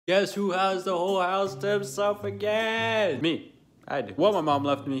Guess who has the whole house to himself again? Me. I do. Well, my mom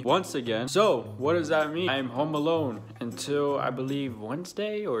left me once again. So, what does that mean? I am home alone until, I believe,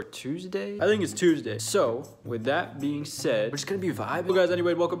 Wednesday or Tuesday? I think it's Tuesday. So, with that being said, we're just gonna be vibing. Well, guys,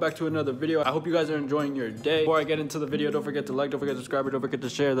 anyway, welcome back to another video. I hope you guys are enjoying your day. Before I get into the video, don't forget to like, don't forget to subscribe, don't forget to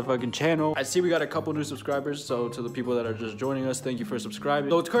share the fucking channel. I see we got a couple new subscribers, so to the people that are just joining us, thank you for subscribing.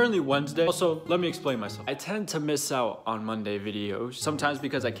 So, it's currently Wednesday. Also, let me explain myself. I tend to miss out on Monday videos, sometimes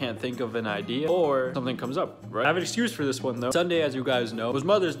because I can't think of an idea or something comes up, right? I have an excuse for this one, though. Sunday, as you guys know, was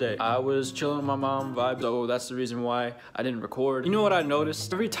Mother's Day. I was chilling with my mom vibe, so that's the reason why I didn't record. You know what I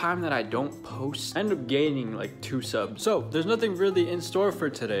noticed? Every time that I don't post, I end up gaining like 2 subs. So there's nothing really in store for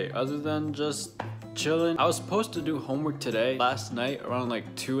today other than just chilling. I was supposed to do homework today. Last night around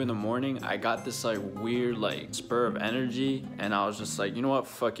like 2 in the morning, I got this like weird like spur of energy and I was just like, you know what,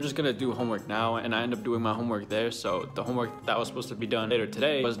 fuck it. I'm just gonna do homework now, and I ended up doing my homework there. So the homework that was supposed to be done later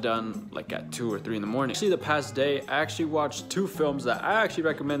today was done like at 2 or 3 in the morning. Actually, the past day I actually watched 2 films that I actually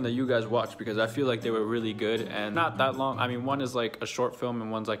recommend that you guys watch because I feel like they were really good and not that long. I mean, one is like a short film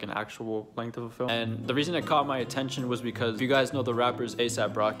and one's like an actual length of a film. And the reason it caught my attention was because if you guys know the rappers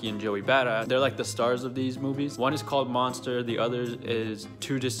A$AP Rocky and Joey Badass, they're like the stars of these movies. One is called Monster, the other is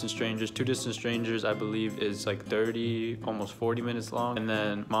Two Distant Strangers. Two Distant Strangers, I believe, is like 30, almost 40 minutes long, and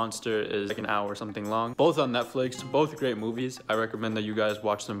then Monster is like an hour something long. Both on Netflix, both great movies. I recommend that you guys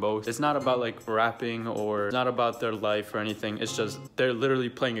watch them both. It's not about like rapping or it's not about their life or anything. It's just they're literally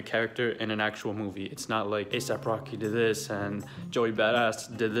playing a character in an actual movie. It's not like A$AP Rocky did this and Joey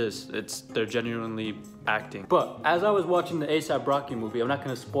Badass did this. They're genuinely acting. But as I was watching the A$AP Rocky movie, I'm not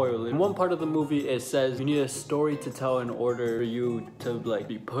gonna spoil it. In one part of the movie, it says you need a story to tell in order for you to like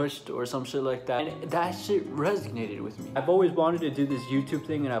be pushed or some shit like that. And that shit resonated with me. I've always wanted to do this YouTube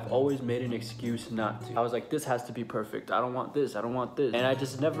thing and I've always made an excuse not to. I was like, this has to be perfect. I don't want this. I don't want this. And I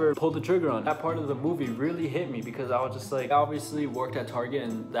just never pulled the trigger on it. That part of the movie really hit me because I was just like, I obviously worked at Target,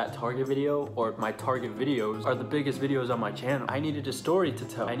 and that Target video or my Target videos are the biggest videos on my channel. I needed a story to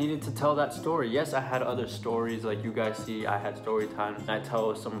tell. I needed to tell that story. Yes, I had other stories like you guys see. I had story time and I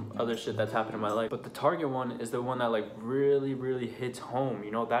tell some other shit that's happened in my life, but the Target one is the one that like really hits home.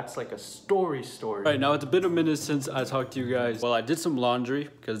 You know, that's like a story. Right now, it's been a minute since I talked to you guys. Well, I did some laundry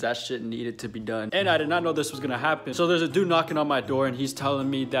because that shit needed to be done, and I did not know this was gonna happen. So there's a dude knocking on my door and he's telling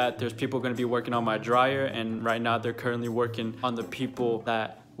me that there's people gonna be working on my dryer, and right now they're currently working on the people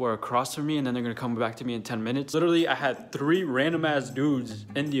that were across from me, and then they're gonna come back to me in 10 minutes. Literally, I had 3 random ass dudes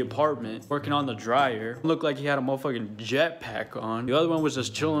in the apartment working on the dryer. Looked like he had a motherfucking jetpack on. The other one was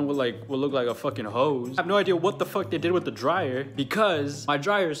just chilling with like what looked like a fucking hose. I have no idea what the fuck they did with the dryer because my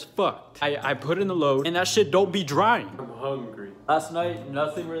dryer's fucked. I put in the load and that shit don't be drying. I'm hungry. Last night,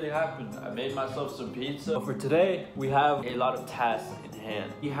 nothing really happened. I made myself some pizza. But for today, we have a lot of tasks in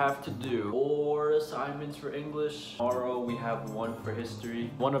hand. We have to do 4 assignments for English. Tomorrow, we have 1 for history.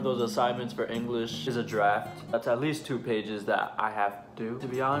 One of those assignments for English is a draft. That's at least 2 pages that I have to do. To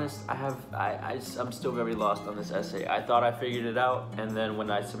be honest, I'm still very lost on this essay. I thought I figured it out, and then when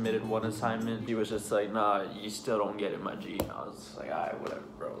I submitted 1 assignment, he was just like, nah, you still don't get it, my G. And I was like, alright, whatever,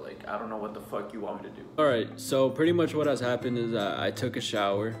 bro. Like, I don't know what the fuck you want me to do. Alright, so pretty much what has happened is I took a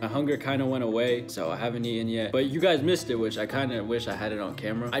shower. My hunger kind of went away, so I haven't eaten yet. But you guys missed it, which I kind of wish I had it on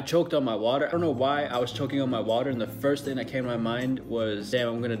camera. I choked on my water. I don't know why I was choking on my water, and the first thing that came to my mind was, damn,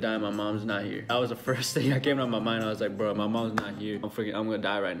 I'm gonna die, my mom's not here. That was the first thing that came to my mind. I was like, bro, my mom's not here. I'm gonna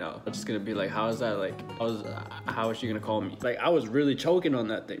die right now. I'm just gonna be like, how is that like, how is she gonna call me? Like, I was really choking on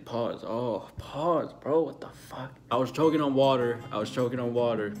that thing. Pause. Oh, pause, bro, what the fuck? I was choking on water.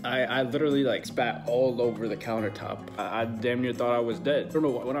 I literally like spat all over the countertop. I damn near thought I was dead. I don't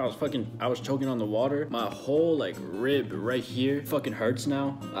know, when I was choking on the water, my whole like rib right here fucking hurts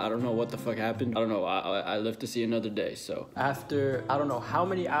now. I don't know what the fuck happened. I don't know. I live to see another day. So after I don't know how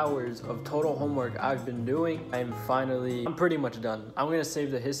many hours of total homework I've been doing, I'm pretty much done. I'm gonna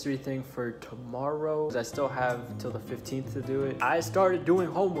save the history thing for tomorrow because I still have till the 15th to do it. I started doing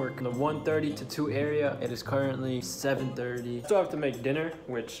homework in the 1:30 to 2 area. It is currently 7:30. Still have to make dinner,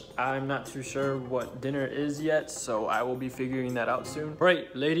 which I'm not too sure what dinner is yet, so I will be figuring that out soon.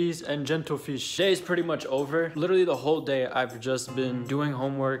 Right, ladies and gentlefish, day is pretty much over. Literally the whole day I've just been doing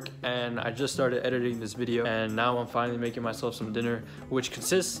homework, and I just started editing this video, and now I'm finally making myself some dinner, which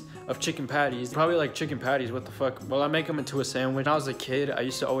consists of chicken patties. Probably like chicken patties, what the fuck. Well, I make them into a sandwich. When I was was a kid, I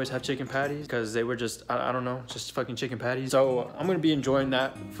used to always have chicken patties because they were just, I don't know, just fucking chicken patties. So I'm gonna be enjoying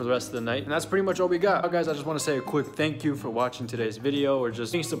that for the rest of the night. And that's pretty much all we got. Guys, I just want to say a quick thank you for watching today's video or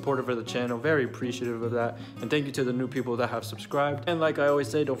just being supportive of the channel. Very appreciative of that. And thank you to the new people that have subscribed. And like I always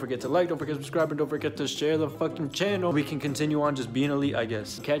say, don't forget to like, don't forget to subscribe, and don't forget to share the fucking channel. We can continue on just being elite, I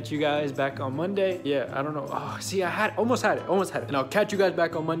guess. Catch you guys back on Monday. Yeah, I don't know. Oh, see, almost had it. And I'll catch you guys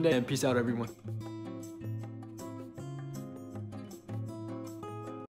back on Monday, and peace out, everyone.